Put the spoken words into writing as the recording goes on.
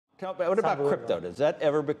What about crypto? Does that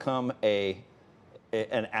ever become an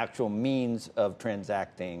actual means of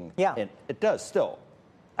transacting? Yeah. It does still.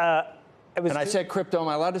 Can I say crypto? Am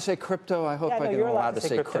I allowed to say crypto? I hope I'm allowed to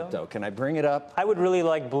say crypto. Can I bring it up? I would really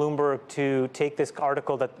like Bloomberg to take this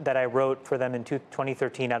article that I wrote for them in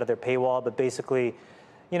 2013 out of their paywall. But basically,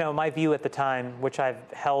 my view at the time, which I've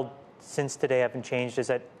held since today, haven't changed, is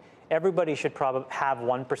that everybody should probably have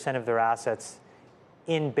 1% of their assets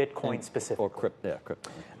in Bitcoin specifically. Or crypto.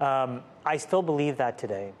 I still believe that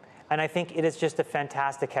today. And I think it is just a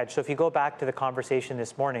fantastic hedge. So if you go back to the conversation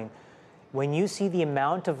this morning, when you see the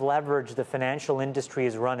amount of leverage the financial industry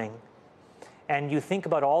is running, and you think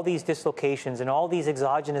about all these dislocations and all these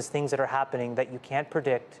exogenous things that are happening that you can't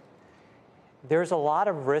predict, there's a lot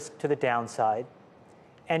of risk to the downside.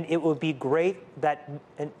 And it would be great that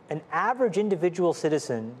an average individual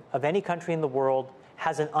citizen of any country in the world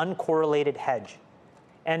has an uncorrelated hedge.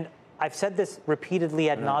 And I've said this repeatedly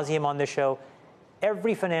ad nauseum on this show.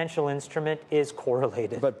 Every financial instrument is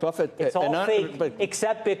correlated. But Buffett, it's all fake,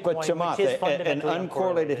 except Bitcoin, but Chamath, which is fundamentally an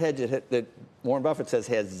uncorrelated hedge that Warren Buffett says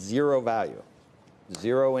has zero value,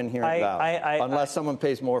 zero inherent value, unless someone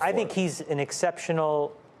pays more for it. I think he's an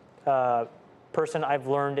exceptional person. I've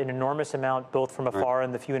learned an enormous amount, both from afar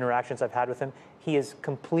and the few interactions I've had with him. He is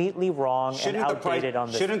completely wrong and outdated on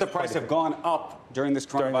this. Shouldn't the price have gone up during this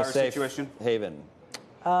coronavirus situation? Haven.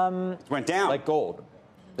 It went down. Like gold.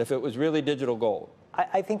 If it was really digital gold.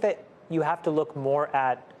 I think that you have to look more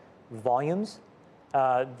at volumes.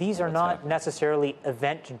 These are not necessarily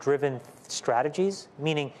event-driven strategies,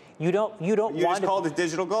 meaning you don't You want just called it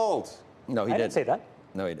digital gold. No, he didn't. I didn't say that.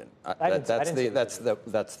 No, he didn't.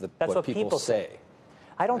 That's what people say.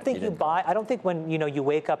 I don't think you buy. I don't think when you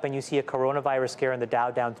wake up and you see a coronavirus scare in the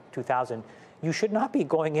Dow down 2,000, you should not be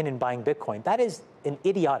going in and buying Bitcoin. That is an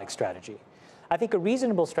idiotic strategy. I think a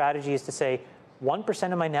reasonable strategy is to say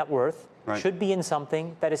 1% of my net worth should be in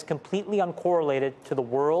something that is completely uncorrelated to the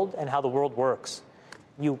world and how the world works.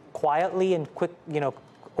 You quietly and quick,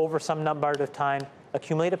 over some number of time,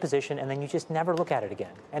 accumulate a position, and then you just never look at it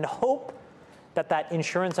again, and hope that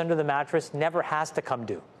insurance under the mattress never has to come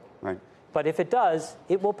due. Right. But if it does,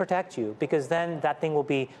 it will protect you, because then that thing will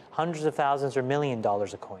be hundreds of thousands or $1 million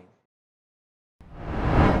a coin.